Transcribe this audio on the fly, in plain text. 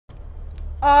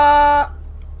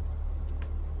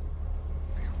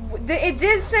It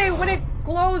did say when it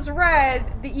glows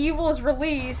red, the evil is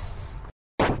released.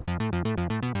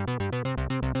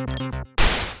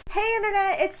 Hey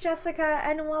internet, it's Jessica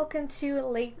and welcome to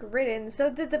Lake Ridden. So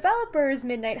the developers,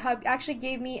 Midnight Hub, actually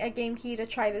gave me a game key to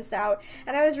try this out,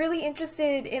 and I was really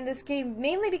interested in this game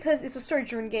mainly because it's a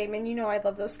story-driven game, and you know I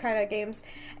love those kind of games,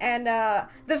 and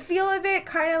the feel of it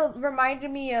kind of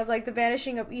reminded me of like The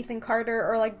Vanishing of Ethan Carter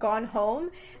or like Gone Home.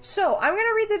 So I'm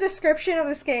gonna read the description of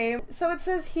this game. So it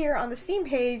says here on the Steam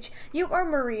page, you are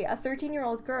Marie, a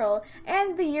 13-year-old girl,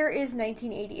 and the year is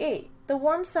 1988. The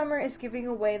warm summer is giving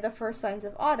away the first signs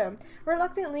of autumn.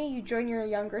 Reluctantly, you join your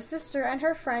younger sister and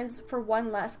her friends for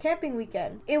one last camping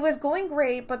weekend. It was going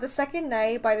great, but the second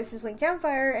night, by the sizzling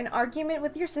campfire, an argument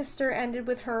with your sister ended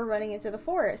with her running into the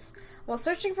forest. While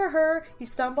searching for her, you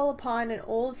stumble upon an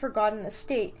old, forgotten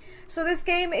estate. So this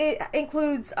game, it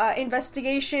includes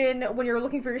investigation when you're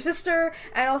looking for your sister,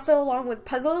 and also along with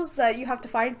puzzles that you have to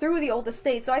find through the old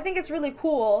estate. So I think it's really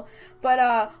cool, but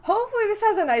hopefully this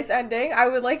has a nice ending. I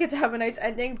would like it to have a nice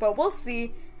ending, but we'll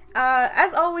see.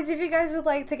 As always, if you guys would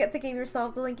like to get the game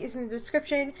yourself, the link is in the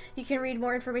description. You can read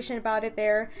more information about it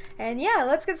there. And yeah,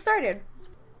 let's get started.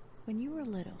 When you were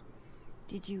little,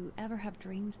 did you ever have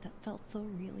dreams that felt so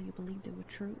real you believed they were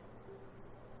true?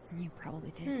 You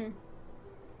probably did.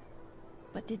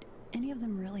 But did any of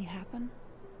them really happen?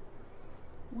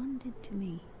 One did to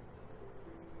me.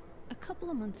 A couple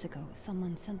of months ago,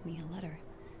 someone sent me a letter.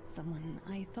 Someone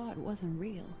I thought wasn't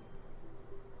real.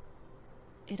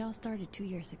 It all started 2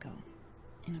 years ago,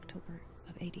 in October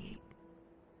of '88.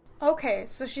 Okay,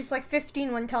 so she's like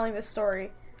 15 when telling this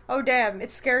story. Oh damn,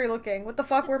 it's scary looking. What the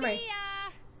fuck, where am I? Sofia!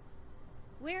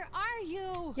 Where are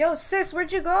you? Yo, sis,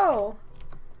 where'd you go?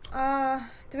 Do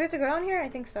we have to go down here? I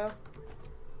think so.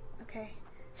 Okay.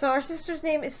 So our sister's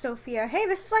name is Sofia. Hey,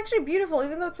 this is actually beautiful,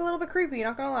 even though it's a little bit creepy,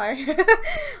 not gonna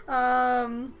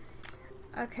lie.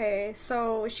 Okay,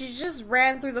 so she just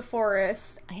ran through the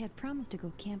forest. I had promised to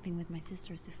go camping with my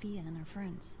sister Sofia and her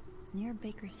friends, near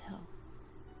Baker's Hill.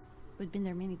 We'd been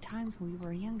there many times when we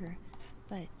were younger,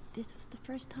 but this was the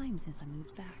first time since I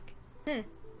moved back.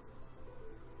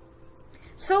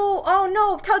 So, oh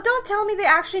no, don't tell me they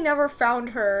actually never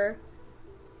found her.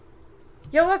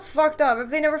 Yo, that's fucked up. Have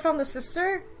they never found the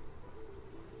sister?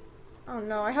 Oh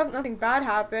no, I hope nothing bad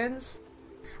happens.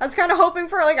 I was kind of hoping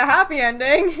for like a happy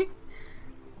ending.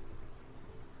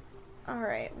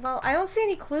 Alright, well, I don't see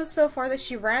any clues so far that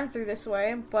she ran through this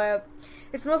way, but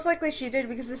it's most likely she did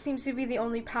because this seems to be the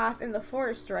only path in the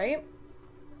forest, right?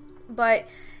 But,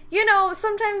 you know,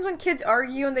 sometimes when kids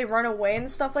argue and they run away and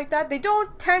stuff like that, they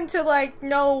don't tend to, like,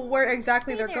 know where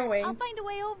exactly they're going. I'll find a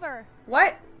way over.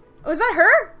 What? Was that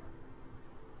her?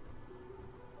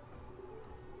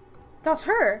 That's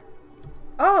her.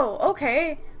 Oh,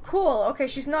 okay. Cool. Okay,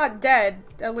 she's not dead.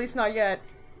 At least not yet.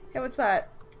 Hey, what's that?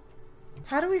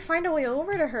 How do we find a way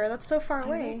over to her? That's so far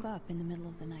away. I woke up in the middle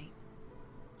of the night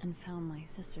and found my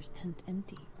sister's tent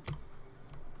empty.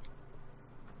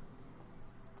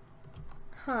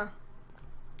 Huh.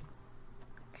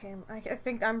 Okay, I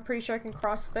think I'm pretty sure I can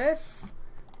cross this.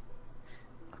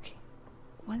 Okay,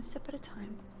 one step at a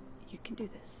time. You can do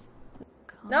this.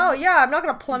 No, yeah, I'm not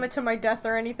gonna plummet to my death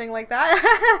or anything like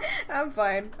that. I'm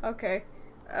fine. Okay.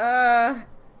 Not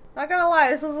gonna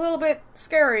lie, this is a little bit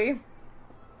scary.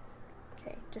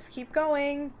 Okay, just keep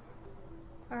going.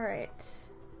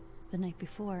 Alright. The night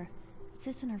before,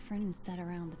 Sis and her friends sat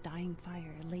around the dying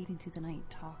fire late into the night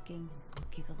talking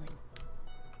and giggling.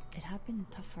 It had been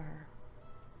tough for her,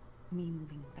 me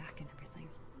moving back and everything.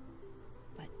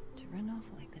 But to run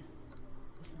off like this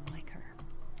wasn't like her.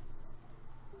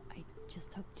 I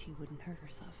just hoped she wouldn't hurt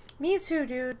herself. Me too,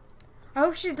 dude. I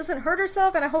hope she doesn't hurt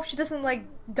herself, and I hope she doesn't, like,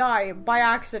 die by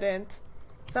accident.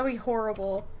 That would be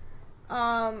horrible.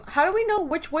 How do we know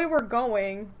which way we're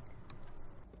going?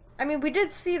 I mean, we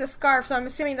did see the scarf, so I'm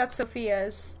assuming that's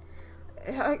Sofia's.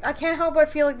 I can't help but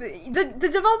feel like the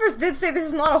developers did say this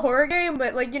is not a horror game,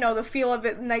 but, like, you know, the feel of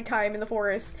it nighttime in the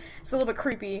forest. It's a little bit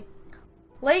creepy.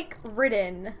 Lake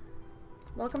Ridden.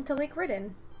 Welcome to Lake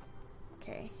Ridden.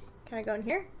 Okay. Can I go in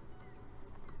here?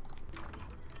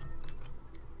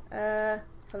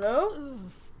 Hello?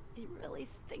 Oof, it really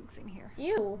stinks in here.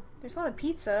 Ew. There's a lot of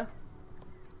pizza.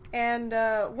 And,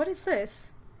 what is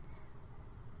this?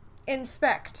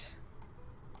 Inspect.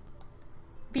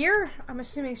 Beer? I'm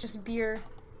assuming it's just beer.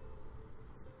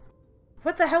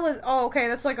 What the hell is- oh, okay,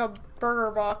 that's like a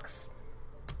burger box.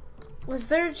 Was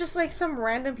there just like some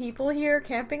random people here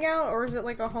camping out, or is it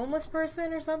like a homeless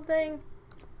person or something?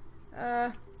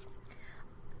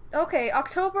 Okay,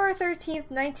 October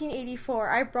 13th, 1984.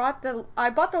 I bought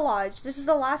the lodge. This is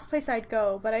the last place I'd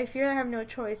go, but I fear I have no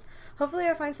choice. Hopefully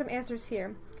I find some answers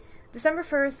here. December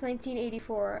 1st,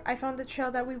 1984. I found the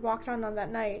trail that we walked on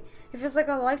that night. It feels like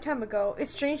a lifetime ago.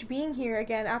 It's strange being here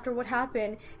again after what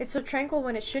happened. It's so tranquil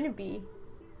when it shouldn't be.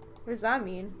 What does that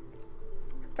mean?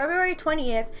 February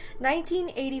 20th,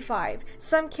 1985.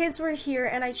 Some kids were here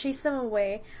and I chased them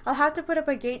away. I'll have to put up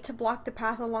a gate to block the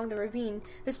path along the ravine.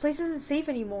 This place isn't safe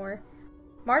anymore.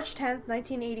 March 10th,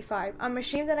 1985. I'm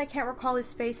ashamed that I can't recall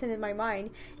his face in my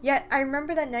mind, yet I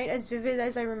remember that night as vivid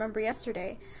as I remember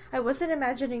yesterday. I wasn't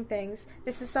imagining things.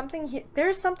 There's something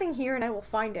here and I will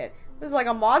find it. This is like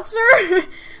a monster?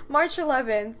 March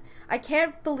 11th. I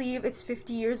can't believe it's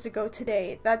 50 years ago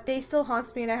today. That day still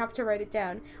haunts me and I have to write it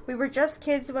down. We were just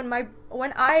kids when I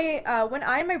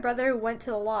and my brother went to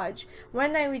the lodge.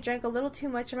 One night we drank a little too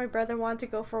much and my brother wanted to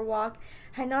go for a walk.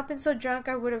 Had I not been so drunk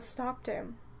I would have stopped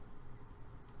him.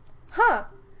 Huh.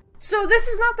 So this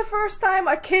is not the first time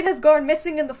a kid has gone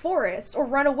missing in the forest or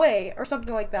run away or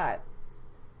something like that.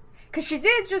 Cause she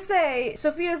did just say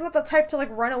Sofia's not the type to like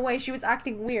run away. She was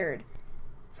acting weird.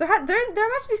 So there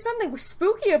must be something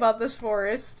spooky about this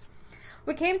forest.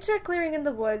 We came to a clearing in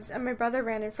the woods and my brother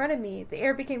ran in front of me. The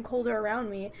air became colder around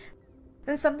me.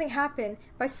 Then something happened.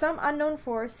 By some unknown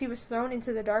force, he was thrown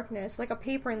into the darkness, like a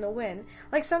paper in the wind,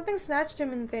 like something snatched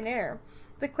him in thin air.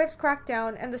 The cliffs cracked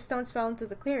down and the stones fell into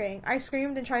the clearing. I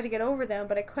screamed and tried to get over them,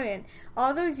 but I couldn't.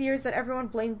 All those years that everyone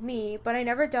blamed me, but I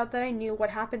never doubt that I knew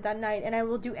what happened that night, and I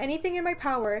will do anything in my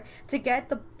power to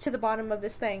get to the bottom of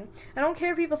this thing. I don't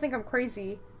care if people think I'm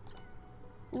crazy.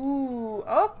 Ooh,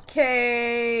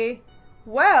 okay.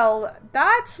 Well,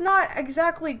 that's not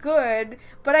exactly good,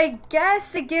 but I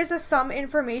guess it gives us some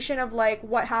information of, like,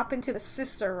 what happened to the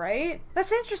sister, right?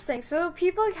 That's interesting. So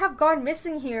people have gone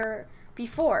missing here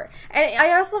before. And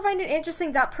I also find it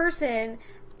interesting that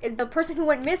the person who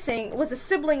went missing was a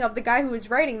sibling of the guy who was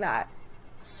writing that.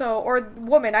 So, or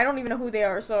woman, I don't even know who they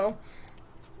are, so.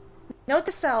 Note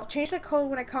to self, change the code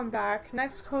when I come back.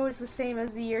 Next code is the same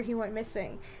as the year he went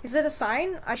missing. Is it a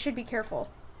sign? I should be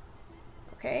careful.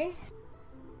 Okay.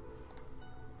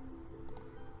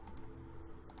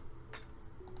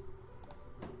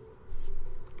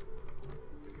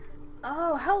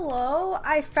 Oh, hello.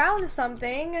 I found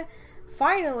something.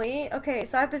 Finally. Okay,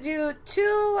 so I have to do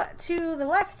 2 to the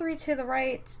left, 3 to the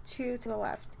right, 2 to the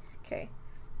left. Okay.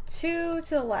 2 to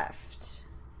the left.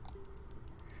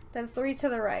 Then 3 to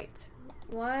the right.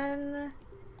 1,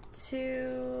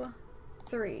 2,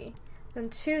 3. Then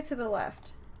 2 to the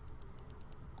left.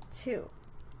 2.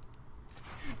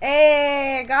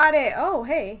 Hey, got it. Oh,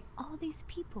 hey. All these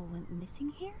people went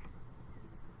missing here?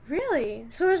 Really?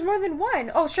 So there's more than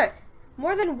one. Oh, shit.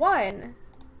 More than one.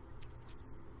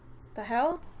 The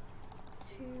hell?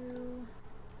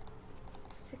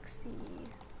 260.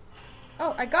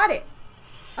 Oh, I got it.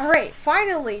 Alright,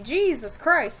 finally. Jesus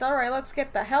Christ. Alright, let's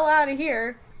get the hell out of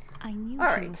here. I knew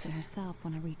she wasn't herself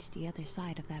when I reached the other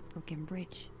side of that broken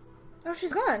bridge. Oh,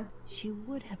 she's gone. She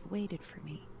would have waited for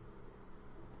me.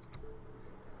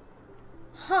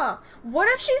 Huh. What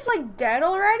if she's, like, dead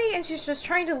already and she's just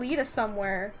trying to lead us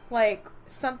somewhere? Like,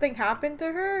 something happened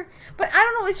to her? But I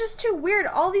don't know, it's just too weird.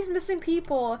 All these missing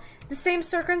people, the same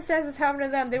circumstances happened to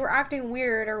them. They were acting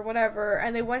weird or whatever,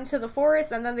 and they went to the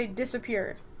forest and then they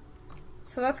disappeared.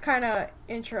 So that's kind of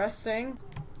interesting.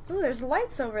 Ooh, there's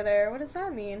lights over there. What does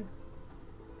that mean?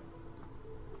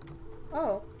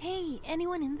 Oh. Hey,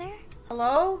 anyone in there?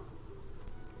 Hello?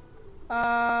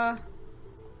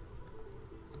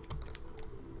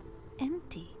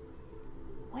 Empty.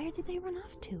 Where did they run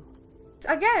off to?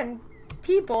 Again,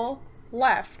 people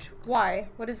left. Why?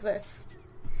 What is this?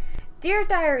 Dear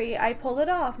Diary, I pulled it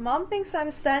off. Mom thinks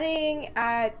I'm standing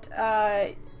at,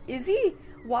 Izzy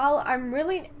while I'm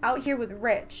really out here with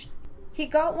Rich. He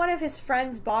got one of his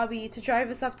friends, Bobby, to drive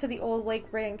us up to the old Lake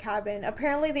Ridden cabin.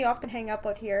 Apparently they often hang up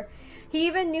out here. He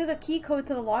even knew the key code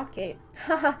to the lock gate.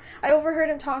 Haha, I overheard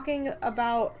him talking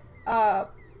about,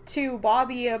 to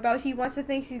Bobby about he wants to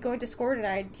think he's going to score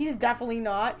tonight. He's definitely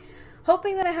not.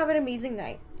 Hoping that I have an amazing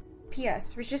night.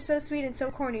 P.S. Rich is so sweet and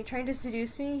so corny, trying to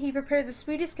seduce me. He prepared the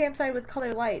sweetest campsite with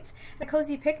colored lights and a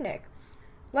cozy picnic.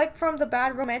 Like from the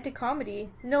bad romantic comedy.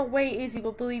 No way Izzy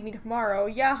will believe me tomorrow.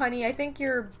 Yeah, honey, I think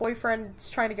your boyfriend's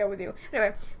trying to get with you.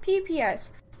 Anyway,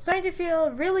 P.P.S. Starting to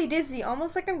feel really dizzy,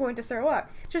 almost like I'm going to throw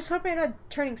up. Just hoping I'm not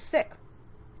turning sick.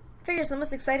 Figures the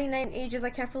most exciting night in ages, I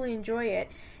can't fully enjoy it.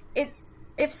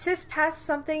 If sis passed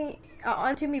something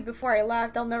onto me before I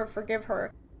left, I'll never forgive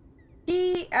her.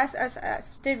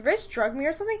 P.S.S.S. Did Rich drug me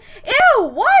or something? Ew,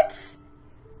 what?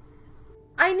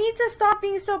 I need to stop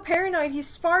being so paranoid.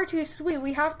 He's far too sweet.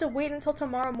 We have to wait until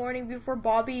tomorrow morning before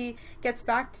Bobby gets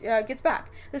back.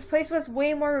 This place was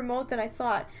way more remote than I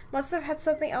thought. Must have had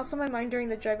something else on my mind during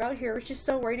the drive out here. Was just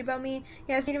so worried about me.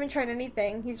 He hasn't even tried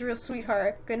anything. He's a real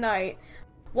sweetheart. Good night.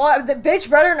 Well, the bitch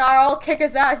better not. I'll kick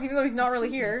his ass, even though he's not really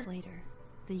here. Later,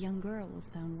 the young girl was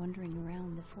found wandering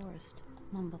around the forest,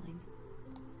 mumbling.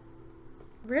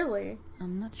 Really?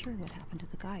 I'm not sure what happened to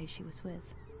the guy she was with.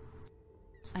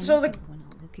 So I went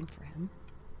out looking for him,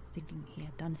 thinking he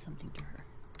had done something to her.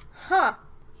 Huh.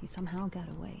 He somehow got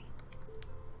away.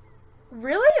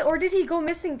 Really? Or did he go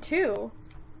missing too?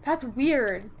 That's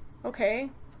weird.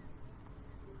 Okay.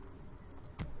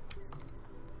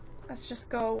 Let's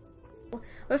just go.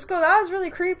 Let's go. That was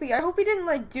really creepy. I hope he didn't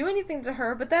like do anything to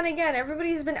her, but then again,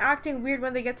 everybody's been acting weird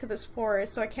when they get to this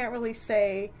forest, so I can't really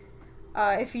say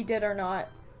if he did or not.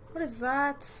 What is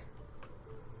that?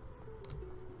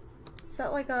 Is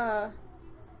that like a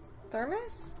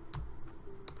thermos?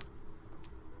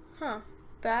 Huh.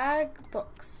 Bag,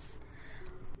 books.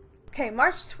 Okay,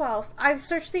 March 12th. I've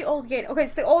searched the old gate. Okay,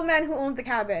 it's the old man who owned the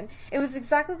cabin. It was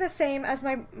exactly the same as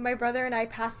my brother and I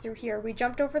passed through here. We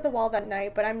jumped over the wall that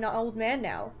night, but I'm not an old man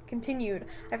now. Continued.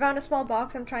 I found a small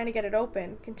box. I'm trying to get it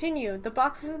open. Continued. The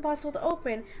box is impossible to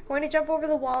open. Going to jump over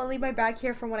the wall and leave my bag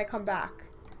here for when I come back.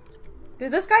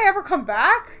 Did this guy ever come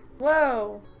back?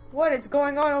 Whoa. What is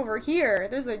going on over here?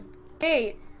 There's a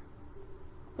gate.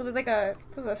 Was it like a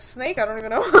snake? I don't even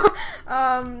know.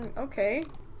 Okay.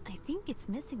 I think it's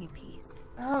missing a piece.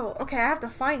 Oh, okay, I have to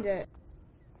find it.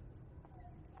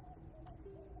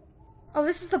 Oh,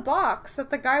 this is the box that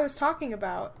the guy was talking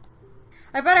about.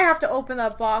 I bet I have to open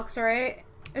that box, right?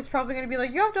 It's probably going to be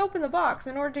like, you have to open the box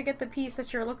in order to get the piece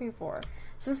that you're looking for.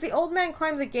 Since the old man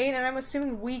climbed the gate and I'm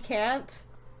assuming we can't,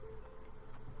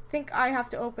 I think I have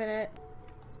to open it.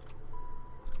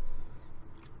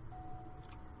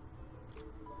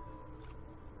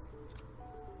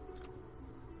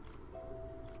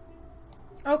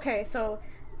 Okay, so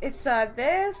it's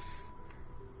this,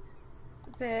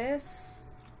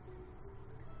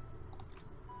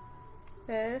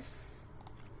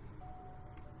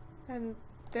 and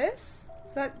this?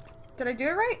 Is that, did I do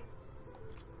it right?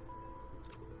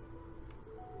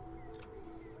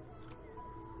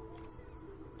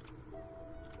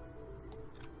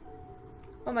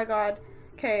 Oh my god.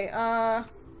 Okay,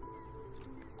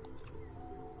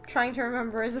 trying to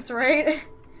remember, is this right?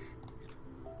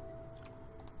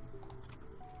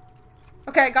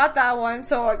 Okay, I got that one,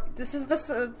 so this is the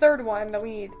third one that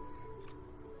we need.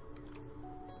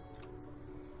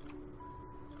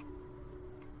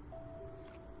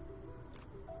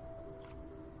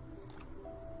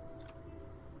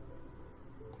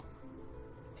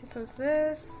 Okay, so it's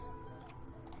this.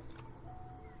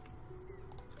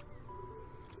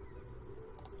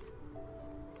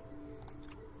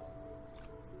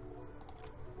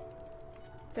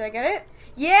 Did I get it?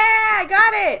 Yeah, I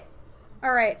got it!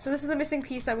 Alright, so this is the missing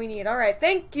piece that we need. Alright,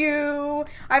 thank you!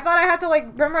 I thought I had to,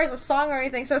 like, memorize a song or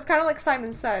anything, so it's kind of like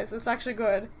Simon Says. It's actually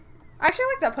good. I actually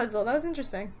like that puzzle. That was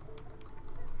interesting.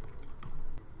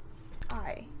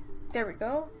 There we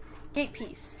go. Gate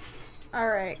piece.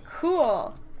 Alright,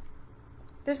 cool.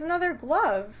 There's another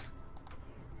glove.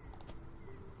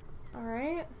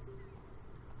 Alright.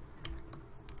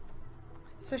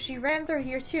 So she ran through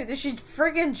here too. Did she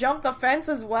friggin' jump the fence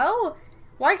as well?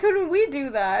 Why couldn't we do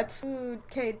that?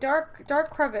 Okay, dark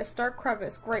crevice,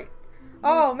 great.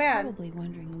 Oh man. Probably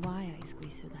wondering why I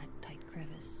squeezed through that tight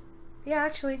crevice. Yeah,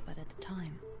 actually. But at the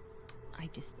time, I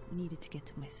just needed to get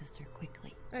to my sister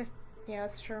quickly. Yeah,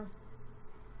 that's true.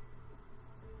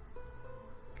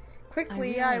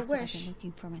 Quickly, I wish. I've been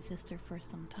looking for my sister for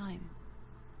some time.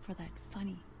 For that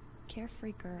funny,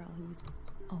 carefree girl who was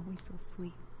always so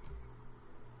sweet.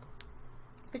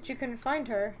 But you couldn't find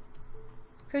her.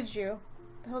 Could you?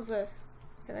 What the hell's this?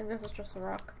 I think this is just a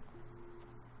rock.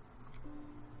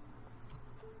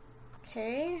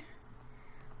 Okay.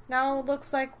 Now it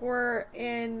looks like we're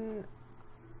in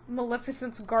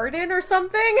Maleficent's garden or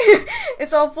something.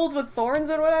 It's all filled with thorns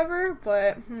and whatever,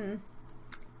 but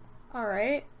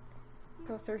alright.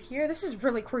 Go through here. This is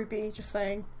really creepy, just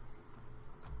saying.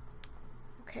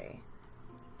 Okay.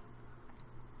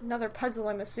 Another puzzle,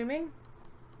 I'm assuming.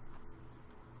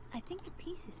 I think a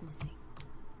piece is missing.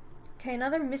 Okay,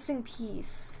 another missing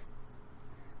piece.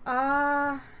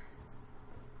 Don't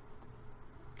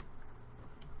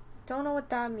know what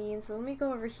that means. So let me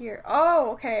go over here.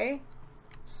 Oh, okay.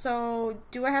 So,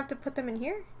 do I have to put them in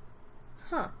here?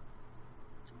 Huh.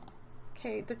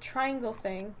 Okay, the triangle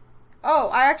thing. Oh,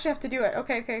 I actually have to do it.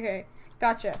 Okay.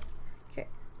 Gotcha. Okay.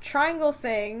 Triangle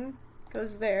thing.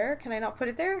 Goes there. Can I not put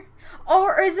it there? Oh,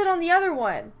 or is it on the other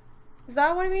one? Is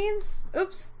that what it means?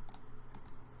 Oops.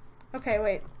 Okay,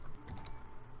 wait.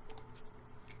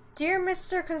 Dear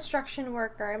Mr. Construction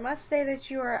Worker, I must say that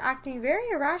you are acting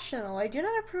very irrational. I do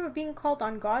not approve of being called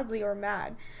ungodly or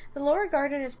mad. The lower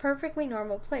garden is a perfectly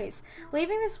normal place.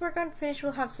 Leaving this work unfinished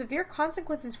will have severe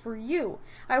consequences for you.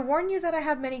 I warn you that I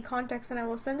have many contacts and I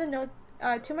will send a note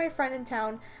to my friend in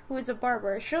town who is a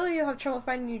barber. Surely you'll have trouble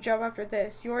finding a new job after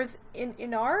this. Yours in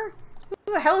Inar?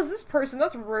 Who the hell is this person?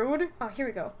 That's rude. Oh, here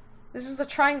we go. This is the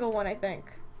triangle one, I think.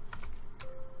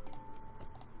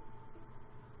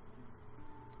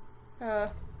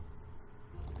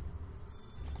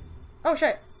 Oh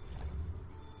shit.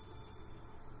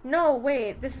 No,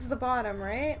 wait, this is the bottom,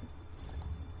 right?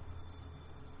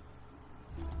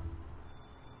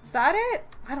 Is that it?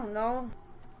 I don't know.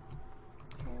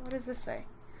 Okay, what does this say?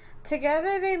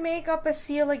 Together they make up a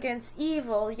seal against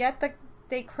evil, yet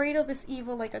they cradle this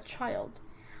evil like a child.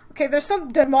 Okay, there's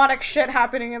some demonic shit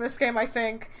happening in this game, I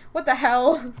think. What the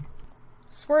hell?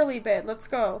 Swirly bit, let's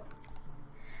go.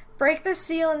 Break the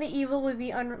seal and the evil will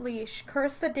be unleashed.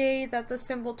 Curse the day that the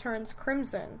symbol turns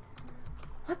crimson.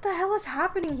 What the hell is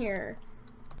happening here?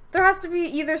 There has to be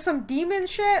either some demon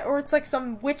shit or it's like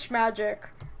some witch magic.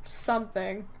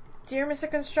 Something. Dear Mr.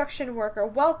 Construction Worker,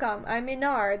 welcome. I'm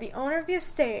Inar, the owner of the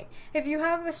estate. If you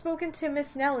have spoken to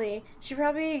Miss Nellie, she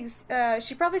probably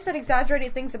said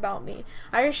exaggerated things about me.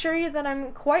 I assure you that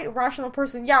I'm quite a rational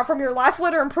person. Yeah, from your last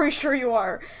letter, I'm pretty sure you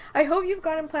are. I hope you've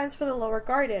gotten plans for the lower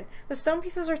garden. The stone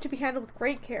pieces are to be handled with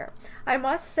great care. I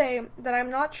must say that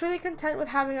I'm not truly content with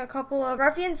having a couple of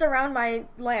ruffians around my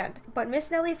land, but Miss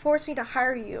Nellie forced me to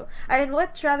hire you. I would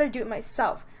much rather do it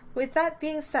myself. With that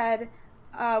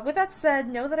said,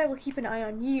 know that I will keep an eye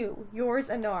on you. Yours,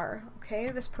 Anar. Okay,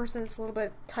 this person's a little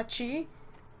bit touchy.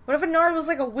 What if Anar was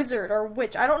like a wizard or a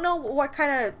witch? I don't know what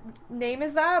kind of name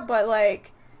is that, but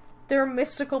like, they're a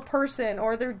mystical person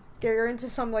or they're into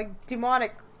some like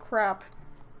demonic crap.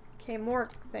 Okay, more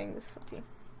things. Let's see.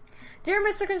 Dear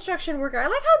Mr. Construction Worker, I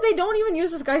like how they don't even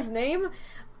use this guy's name.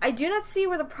 I do not see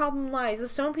where the problem lies. The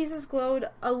stone pieces glowed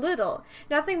a little.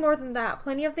 Nothing more than that.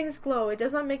 Plenty of things glow. It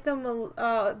does not make them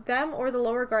or the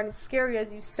lower garden scary,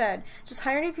 as you said. Just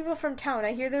hire new people from town.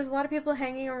 I hear there's a lot of people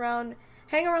hang around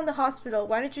the hospital.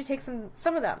 Why don't you take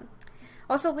some of them?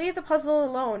 Also, leave the puzzle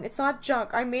alone. It's not junk.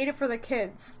 I made it for the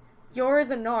kids. Yours,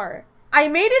 Anar. I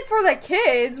made it for the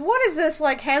kids? What is this,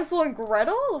 like Hansel and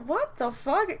Gretel? What the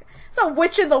fuck? It's a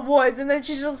witch in the woods, and then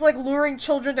she's just like luring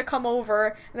children to come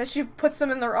over, and then she puts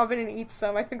them in their oven and eats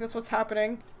them. I think that's what's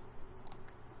happening.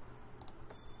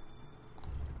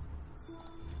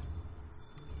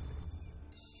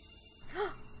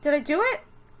 Did I do it?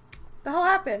 The hell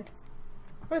happened?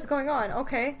 What is going on?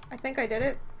 Okay, I think I did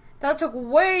it. That took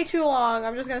way too long,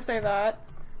 I'm just gonna say that.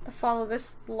 To follow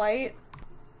this light.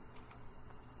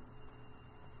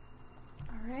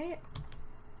 Alright.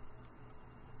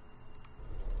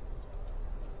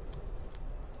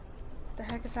 What the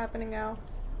heck is happening now?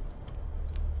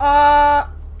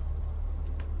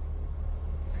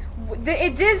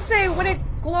 It did say when it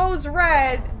glows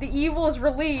red, the evil is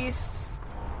released.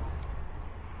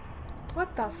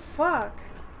 What the fuck?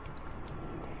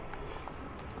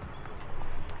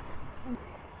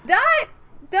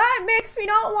 That makes me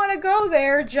not want to go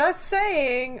there, just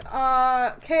saying.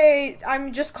 Okay,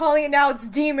 I'm just calling it now, it's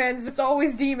demons. It's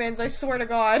always demons, I swear to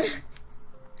God.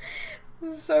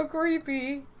 This is so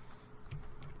creepy.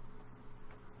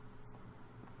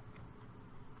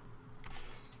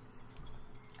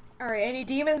 Alright, any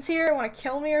demons here? Want to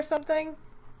kill me or something?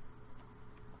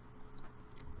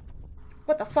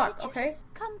 What the fuck? Did you Okay. just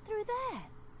come through there?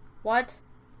 What?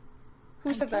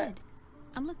 Who said that?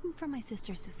 I'm looking for my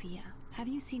sister Sofia. Have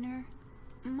you seen her?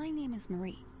 My name is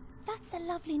Marie. That's a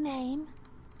lovely name.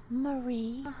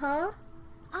 Marie. Uh-huh.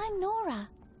 I'm Nora.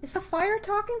 Is the fire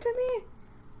talking to me?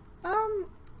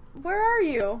 Where are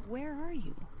you? Where are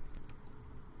you?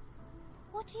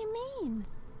 What do you mean?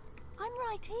 I'm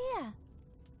right here.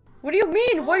 What do you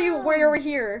mean? What do you, where are we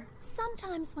here?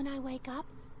 Sometimes when I wake up,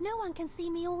 no one can see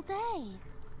me all day.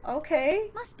 Okay.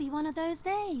 Must be one of those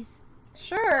days.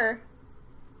 Sure.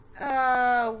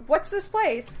 What's this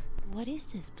place? What is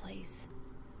this place?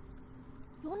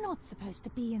 You're not supposed to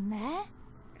be in there.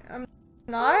 I'm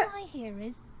not? All I hear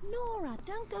is, Nora,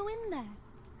 don't go in there.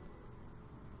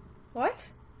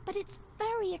 What? But it's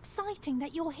very exciting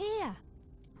that you're here.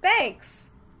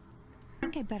 Thanks. I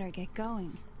think I better get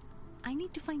going. I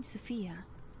need to find Sofia.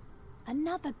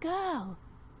 Another girl.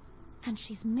 And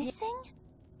she's missing?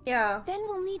 Yeah. Then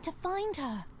we'll need to find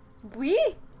her. We?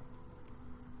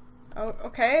 Oh,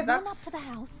 okay, Run up that's... to the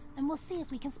house and we'll see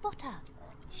if we can spot her.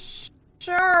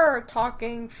 Sure,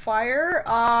 talking fire.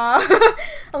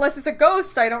 Unless it's a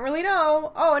ghost, I don't really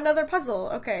know. Oh, another puzzle.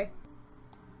 Okay.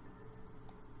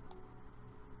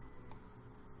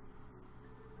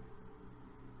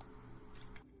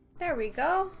 There we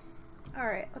go.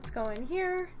 Alright, let's go in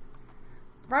here.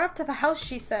 Run up to the house,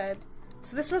 she said.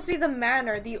 So this must be the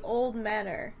manor, the old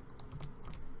manor.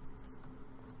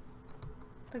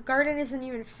 The garden isn't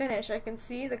even finished. I can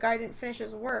see the guy didn't finish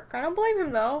his work. I don't blame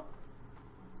him though.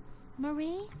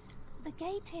 Marie, the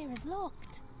gate here is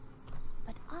locked.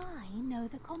 But I know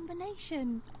the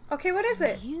combination. Okay, what is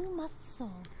it? You must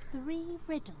solve 3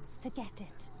 riddles to get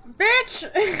it. Bitch!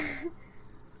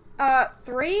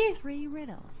 3? 3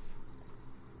 riddles.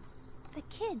 The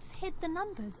kids hid the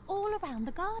numbers all around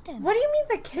the garden. What do you mean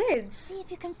the kids? See if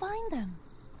you can find them.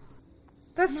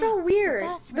 That's Now, so weird.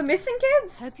 The missing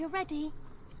kids? Hope you're ready.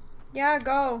 Yeah,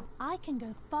 go. I can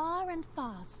go far and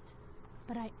fast,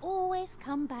 but I always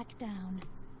come back down.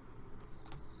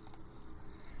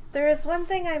 There is one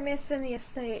thing I miss in the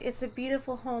estate. It's a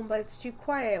beautiful home, but it's too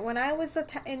quiet. When I was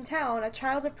in town, a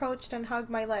child approached and hugged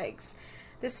my legs.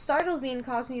 This startled me and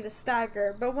caused me to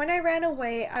stagger, but when I ran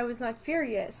away, I was not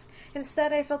furious.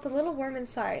 Instead, I felt a little warm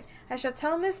inside. I shall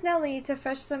tell Miss Nellie to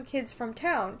fetch some kids from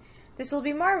town. This will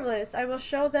be marvelous. I will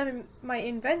show them my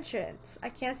inventions. I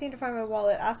can't seem to find my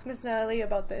wallet. Ask Miss Nellie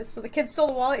about this. So the kid stole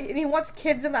the wallet and he wants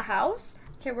kids in the house?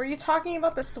 Okay, were you talking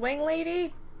about the swing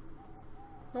lady?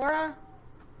 Nora?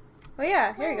 Oh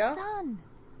yeah, here you go. Well done.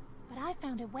 But I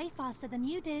found it way faster than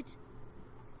you did.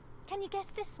 Can you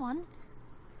guess this one?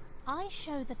 I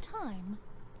show the time,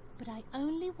 but I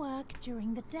only work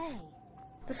during the day.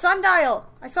 The sundial!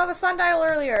 I saw the sundial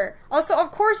earlier. Also,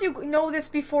 of course you know this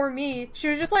before me. She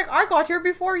was just like, I got here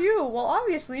before you. Well,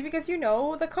 obviously, because you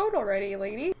know the code already,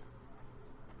 lady.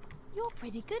 You're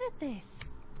pretty good at this.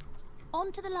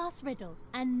 On to the last riddle,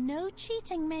 and no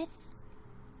cheating, miss.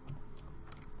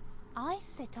 I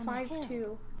sit on a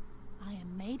hill. 5-2. I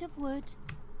am made of wood,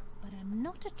 but I'm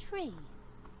not a tree.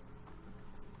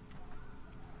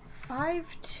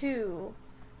 5-2.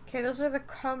 Okay, those are the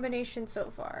combinations so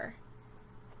far.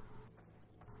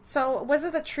 So, was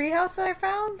it the treehouse that I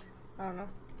found? I don't know.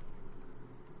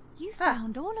 You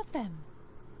found all of them.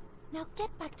 Now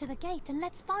get back to the gate and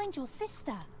let's find your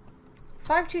sister.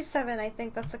 527, I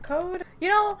think that's the code. You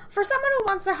know, for someone who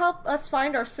wants to help us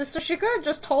find our sister, she could have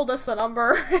just told us the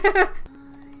number.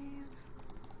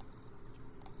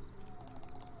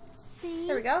 See?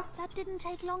 There we go. That didn't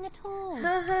take long at all.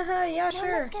 Yeah, Now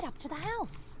sure. let's get up to the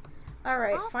house.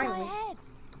 Alright, I'll fly finally. ahead.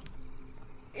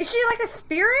 Is she like a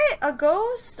spirit? A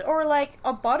ghost? Or like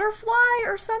a butterfly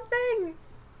or something?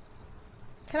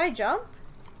 Can I jump?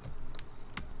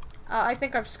 I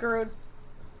think I'm screwed.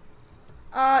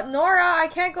 Nora, I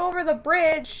can't go over the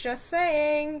bridge, just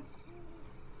saying.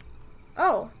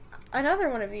 Oh, another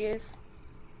one of these.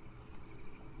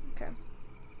 Okay.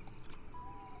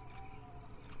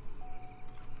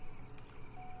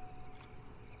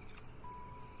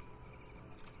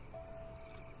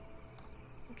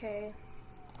 Okay.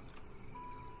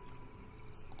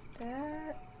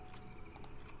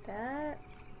 That.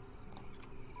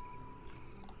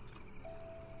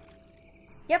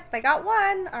 Yep, I got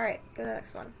one. Alright, go to the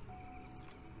next one.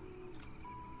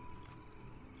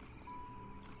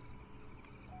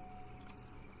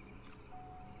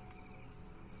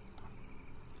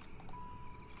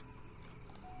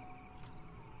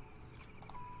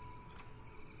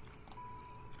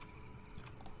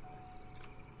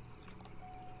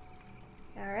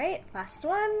 Alright, last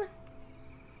one.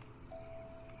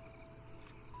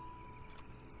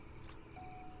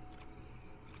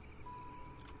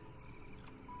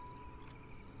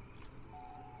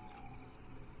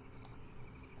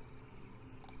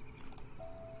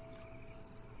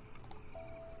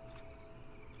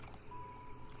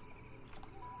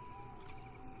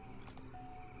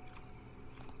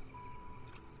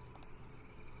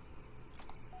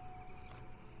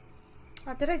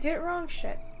 Oh, did I do it wrong?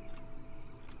 Shit.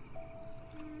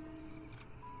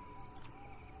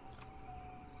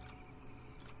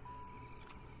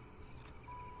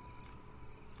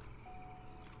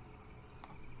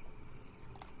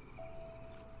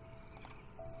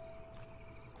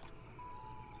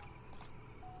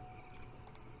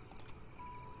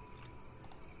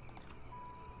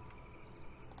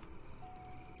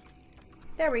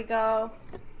 There we go.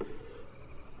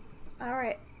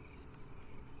 Alright.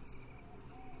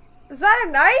 Is that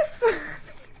a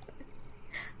knife?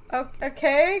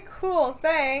 Okay, cool,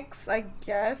 thanks, I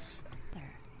guess.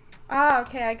 Ah,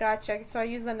 okay, I gotcha. So I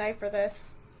use the knife for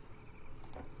this.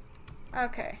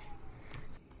 Okay.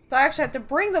 So I actually have to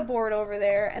bring the board over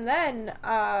there and then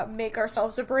make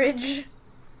ourselves a bridge.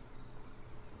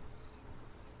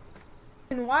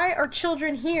 And why are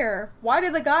children here? Why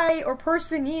did the guy or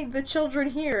person need the children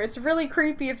here? It's really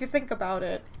creepy if you think about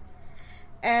it.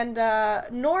 And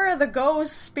Nora the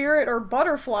ghost, spirit, or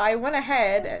butterfly went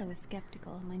ahead. I was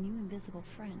skeptical of my new invisible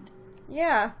friend.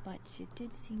 Yeah. But she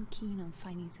did seem keen on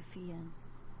finding Sofia, and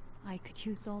I could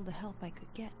use all the help I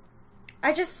could get.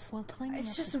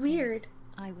 It's just weird.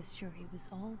 I was sure it was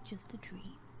all just a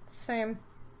dream. Same.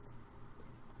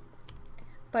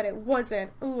 But it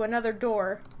wasn't. Ooh, another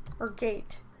door. Or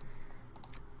gate.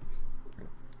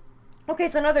 Okay,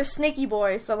 it's another snaky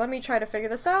boy, so let me try to figure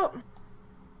this out.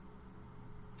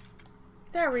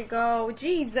 There we go.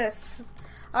 Jesus.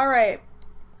 Alright.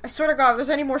 I swear to God, if there's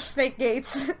any more snake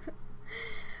gates.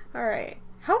 Alright.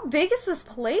 How big is this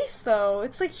place, though?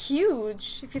 It's, like,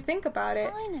 huge, if you think about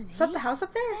it. Finally, is that the house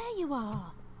up there? There you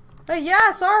are.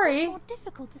 Yeah, sorry. It's more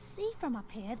difficult to see from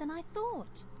up here than I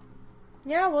thought.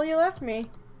 Yeah, well, you left me.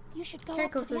 You should go Can't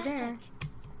up go to through the there. attic.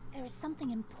 There is something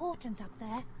important up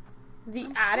there. The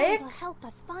I'm attic? Sure it'll help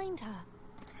us find her.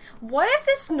 What if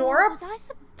this Nora was I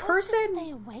supposed person... to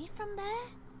stay away from there?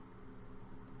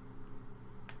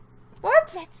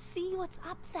 What? Let's see what's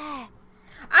up there.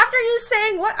 After you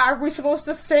saying, what, are we supposed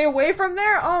to stay away from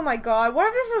there? Oh my God, what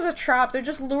if this is a trap? They're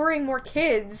just luring more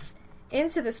kids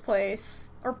into this place.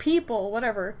 Or people,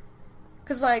 whatever.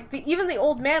 Because, like, even the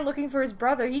old man looking for his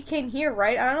brother, he came here,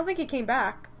 right? I don't think he came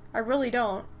back. I really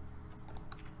don't.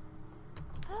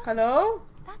 Hello?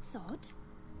 That's odd.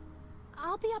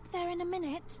 I'll be up there in a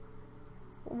minute.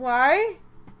 Why?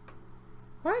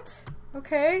 What?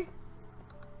 Okay.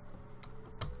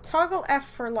 Toggle F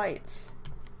for light.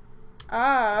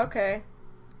 Ah, okay.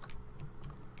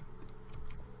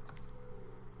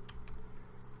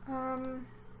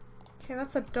 Okay,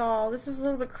 that's a doll. This is a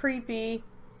little bit creepy.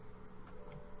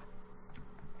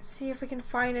 Let's see if we can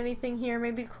find anything here,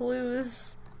 maybe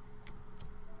clues.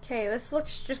 Okay, this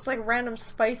looks just like random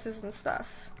spices and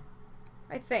stuff.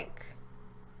 I think.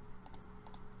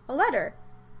 A letter.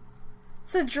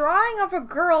 It's a drawing of a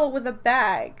girl with a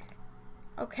bag.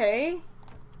 Okay.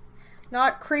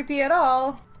 Not creepy at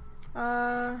all.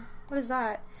 What is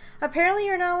that? Apparently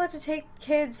you're not allowed to take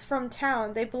kids from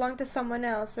town. They belong to someone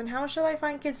else. Then how shall I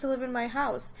find kids to live in my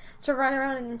house? To run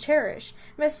around and cherish?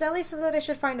 Miss Nellie said that I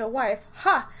should find a wife.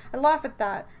 Ha! I laugh at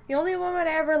that. The only woman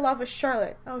I ever loved was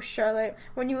Charlotte. Oh, Charlotte.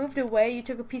 When you moved away, you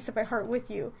took a piece of my heart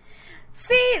with you.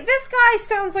 See, this guy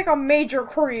sounds like a major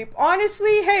creep.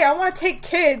 Honestly, hey, I want to take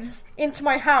kids into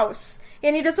my house.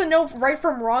 And he doesn't know right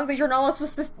from wrong that you're not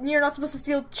supposed to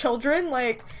steal children.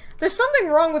 Like, there's something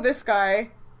wrong with this guy.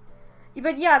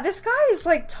 But yeah, this guy is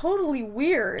like totally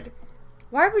weird.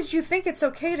 Why would you think it's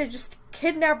okay to just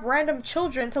kidnap random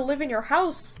children to live in your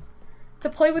house? To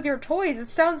play with your toys? It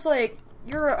sounds like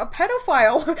you're a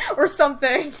pedophile or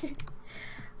something.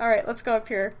 Alright, let's go up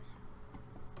here.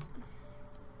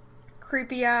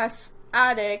 Creepy ass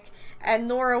attic. And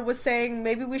Nora was saying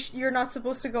maybe you're not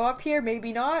supposed to go up here,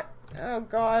 maybe not. Oh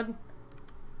God.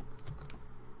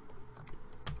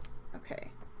 Okay.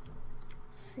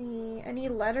 See, any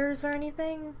letters or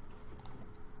anything?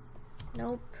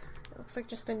 Nope. It looks like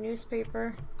just a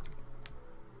newspaper.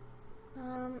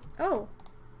 Oh.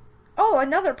 Oh,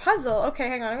 another puzzle! Okay,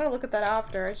 hang on, I'm gonna look at that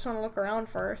after. I just wanna look around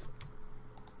first.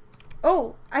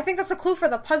 Oh, I think that's a clue for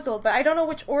the puzzle, but I don't know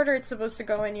which order it's supposed to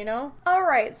go in, you know?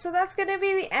 Alright, so that's gonna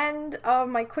be the end of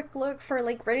my quick look for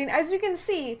Lake Ridden. As you can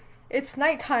see, it's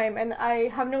nighttime and I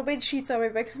have no bed sheets on my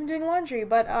bed because I'm doing laundry,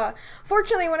 but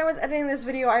fortunately when I was editing this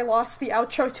video I lost the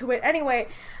outro to it. Anyway,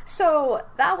 so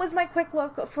that was my quick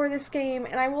look for this game,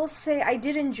 and I will say I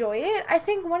did enjoy it. I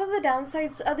think one of the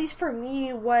downsides, at least for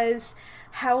me, was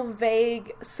how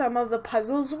vague some of the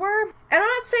puzzles were. And I'm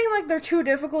not saying like they're too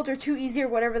difficult or too easy or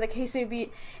whatever the case may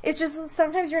be. It's just that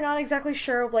sometimes you're not exactly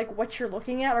sure of like what you're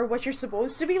looking at or what you're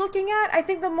supposed to be looking at. I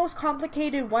think the most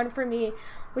complicated one for me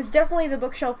was definitely the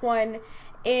bookshelf one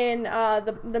in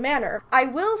the manor. I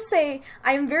will say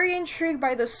I'm very intrigued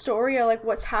by the story or like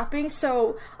what's happening.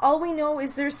 So all we know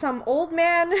is there's some old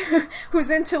man who's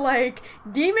into like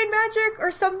demon magic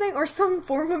or something, or some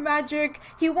form of magic.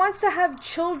 He wants to have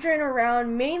children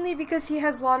around mainly because he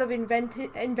has a lot of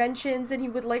inventions and he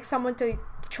would like someone to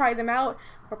try them out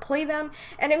or play them,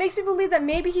 and it makes me believe that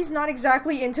maybe he's not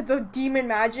exactly into the demon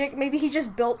magic. Maybe he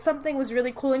just built something, was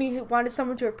really cool, and he wanted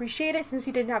someone to appreciate it since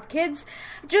he didn't have kids.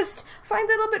 Just find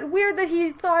it a little bit weird that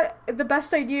he thought the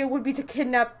best idea would be to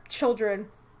kidnap children.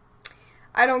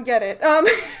 I don't get it.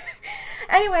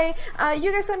 Anyway,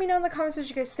 you guys let me know in the comments what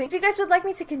you guys think. If you guys would like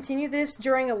me to continue this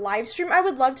during a live stream, I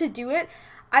would love to do it.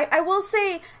 I will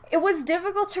say, it was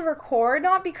difficult to record,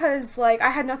 not because like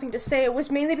I had nothing to say, it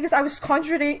was mainly because I was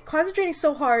concentrating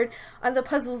so hard on the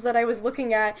puzzles that I was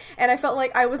looking at, and I felt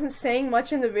like I wasn't saying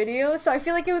much in the video, so I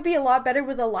feel like it would be a lot better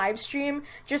with a live stream,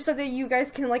 just so that you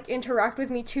guys can like interact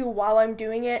with me too while I'm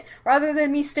doing it, rather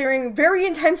than me staring very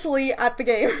intensely at the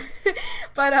game.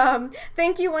 But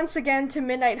thank you once again to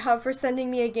Midnight Hub for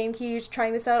sending me a game key,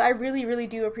 trying this out. I really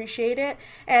do appreciate it,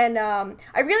 and I'm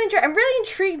really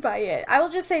intrigued by it. I will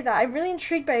just say that I'm really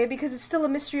intrigued by it because it's still a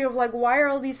mystery of like, why are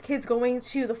all these kids going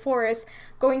to the forest,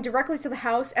 going directly to the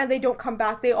house, and they don't come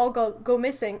back. They all go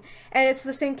missing. And it's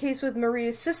the same case with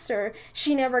Maria's sister.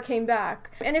 She never came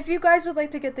back. And if you guys would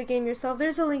like to get the game yourself,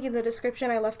 there's a link in the description.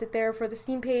 I left it there for the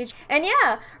Steam page. And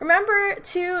yeah, remember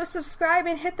to subscribe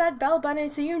and hit that bell button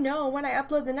so you know when I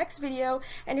upload the next video.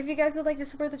 And if you guys would like to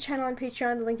support the channel on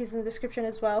Patreon, the link is in the description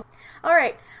as well.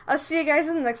 Alright, I'll see you guys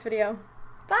in the next video.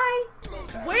 Bye!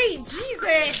 Wait,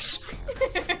 Jesus!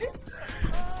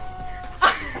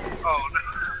 Oh no.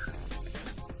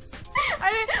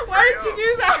 Why did you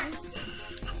do that?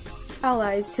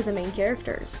 Allies to the main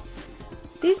characters.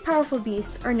 These powerful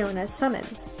beasts are known as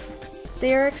summons.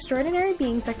 They are extraordinary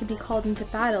beings that can be called into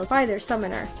battle by their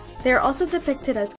summoner. They are also depicted as